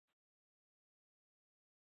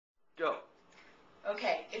Go.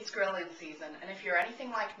 Okay, it's grilling season, and if you're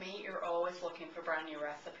anything like me, you're always looking for brand new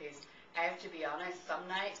recipes. I have to be honest, some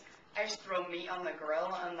nights I just throw meat on the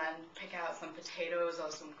grill and then pick out some potatoes or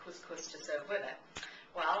some couscous to serve with it.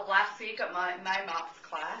 Well, last week at my maths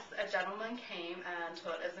class, a gentleman came and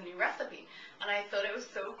taught us a new recipe, and I thought it was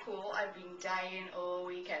so cool. I've been dying all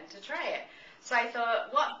weekend to try it. So I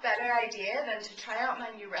thought, what better idea than to try out my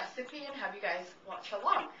new recipe and have you guys watch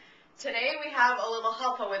along. Today we have a little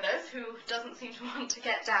helper with us who doesn't seem to want to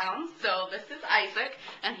get down. So this is Isaac,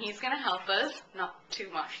 and he's going to help us. Not too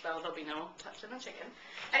much though, there'll be no touching the chicken.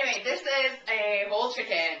 Anyway, this is a whole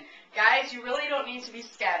chicken. Guys, you really don't need to be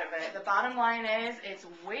scared of it. The bottom line is it's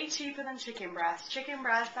way cheaper than chicken breasts. Chicken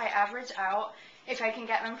breasts I average out, if I can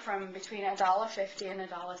get them from between $1.50 and $1.75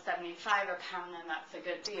 a pound, then that's a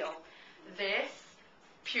good deal. This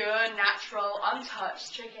pure, natural,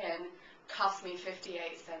 untouched chicken cost me 58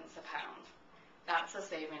 cents a pound. That's a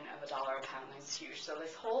saving of $1 a pound. That's huge. So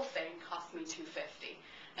this whole thing cost me $2.50.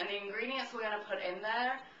 And the ingredients we're going to put in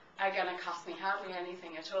there are going to cost me hardly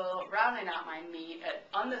anything at all, rounding out my meat at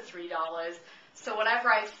under $3. So whatever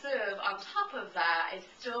I serve on top of that is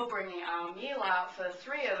still bringing our meal out for the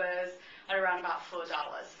three of us at around about $4.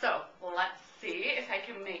 So let's see if I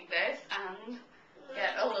can make this and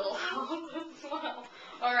get a little help as well.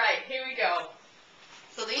 All right, here we go.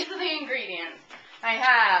 So these are the ingredients. I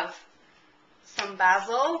have some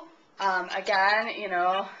basil. Again, you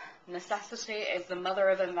know, necessity is the mother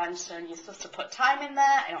of invention. You're supposed to put thyme in there.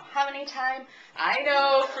 I don't have any thyme. I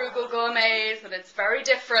know, frugal gourmets, but it's very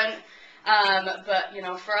different. But, you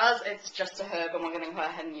know, for us, it's just a herb, and we're going to go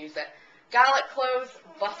ahead and use it. Garlic cloves,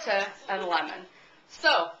 butter, and lemon.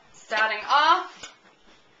 So, starting off,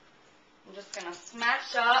 I'm just going to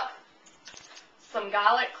smash up some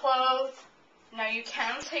garlic cloves. Now you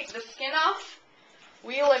can take the skin off.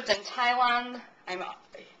 We lived in Thailand.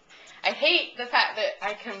 I hate the fact that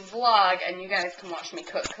I can vlog and you guys can watch me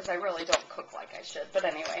cook because I really don't cook like I should. But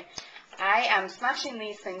anyway, I am smashing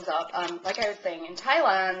these things up. Like I was saying, in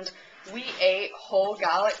Thailand, we ate whole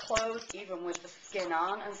garlic cloves even with the skin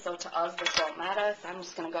on, and so to us this won't matter. So I'm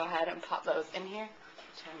just going to go ahead and pop those in here.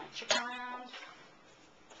 Turn my chicken around.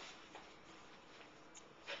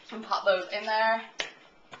 And pop those in there.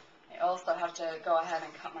 I also have to go ahead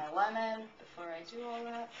and cut my lemon before I do all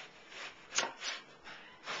that.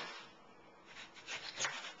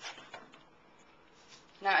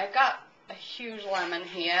 Now I've got a huge lemon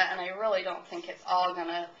here, and I really don't think it's all going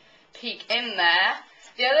to peek in there.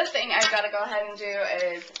 The other thing I've got to go ahead and do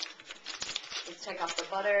is take off the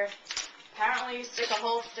butter. Apparently you stick a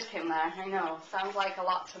whole stick in there. I know, sounds like a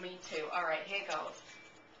lot to me too. Alright, here goes.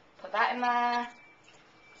 Put that in there.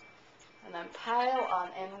 And then pile on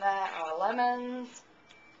in there our lemons.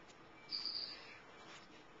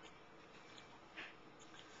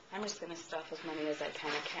 I'm just going to stuff as many as I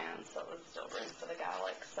kind of can so there's still room for the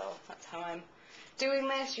garlic. So that's how I'm doing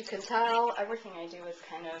this. You can tell everything I do is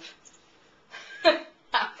kind of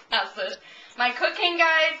haphazard. My cooking,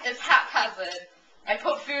 guys, is haphazard. I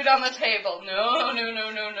put food on the table. No, no,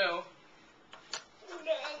 no, no, no.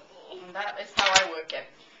 And that is how I work it.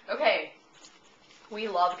 Okay. We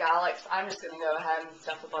love garlic, so I'm just going to go ahead and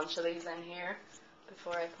stuff a bunch of these in here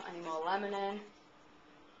before I put any more lemon in.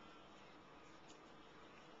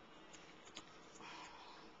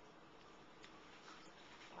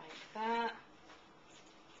 Like that.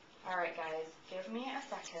 Alright guys, give me a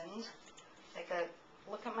second. Take a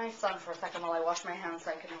look at my son for a second while I wash my hands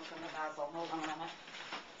so I can open the basil. Hold on a minute.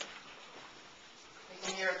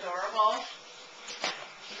 You're adorable.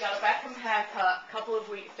 He got a Beckham haircut a couple of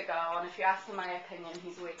weeks ago, and if you ask for my opinion,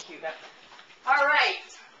 he's way cuter.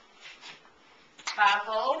 Alright.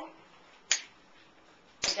 Basil.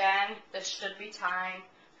 Again, this should be thyme.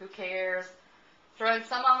 Who cares? Throwing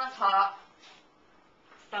some on the top,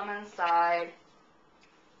 some inside.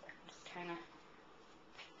 Just kind of.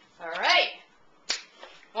 Alright.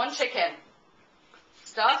 One chicken.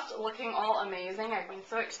 Stuffed, looking all amazing. I've been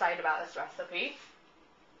so excited about this recipe.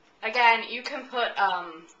 Again, you can put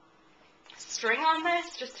string on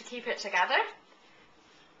this just to keep it together.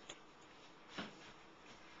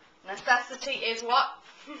 Necessity is what?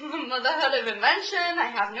 Motherhood of invention.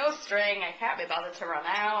 I have no string. I can't be bothered to run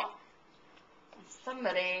out. And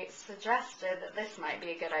somebody suggested that this might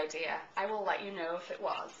be a good idea. I will let you know if it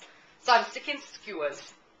was. So I'm sticking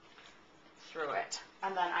skewers through it.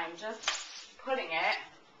 And then I'm just putting it.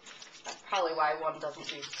 That's probably why one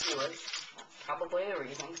doesn't use skewers. Probably the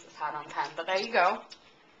reason, because it's hot on pan. But there you go.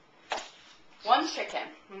 One chicken,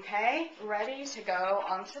 okay? Ready to go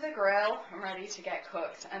onto the grill and ready to get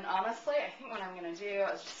cooked. And honestly, I think what I'm going to do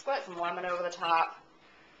is just squirt some lemon over the top.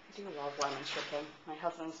 I do love lemon chicken. My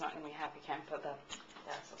husband's not going to be happy, Ken, but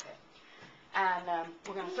that's okay. And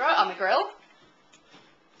we're going to throw it on the grill.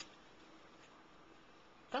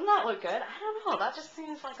 Doesn't that look good? I don't know. That just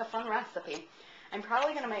seems like a fun recipe. I'm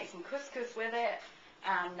probably going to make some couscous with it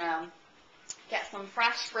and get some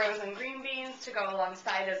fresh frozen green beans to go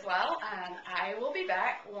alongside as well. And I will be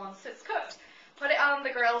back once it's cooked. Put it on the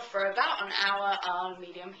grill for about an hour on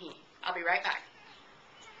medium heat. I'll be right back.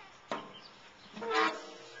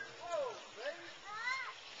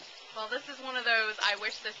 Well, this is one of those I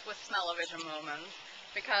wish this was smell-o-vision moments,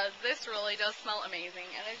 because this really does smell amazing,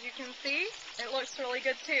 and as you can see, it looks really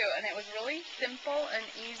good too, and it was really simple and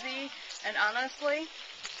easy, and honestly,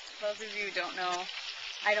 those of you who don't know,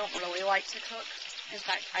 I don't really like to cook. In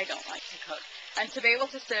fact, I don't like to cook. And to be able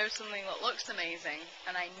to serve something that looks amazing,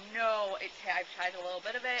 and I know I've tried a little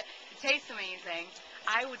bit of it, it tastes amazing,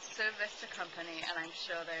 I would serve this to company, and I'm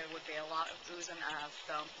sure there would be a lot of oohs and ahs.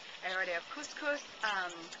 So I already have couscous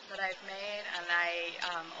that I've made, and I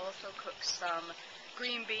also cooked some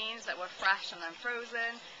green beans that were fresh and then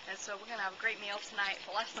frozen. And so we're going to have a great meal tonight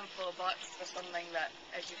for less than $4 for something that,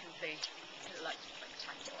 as you can see, it looks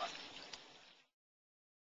spectacular.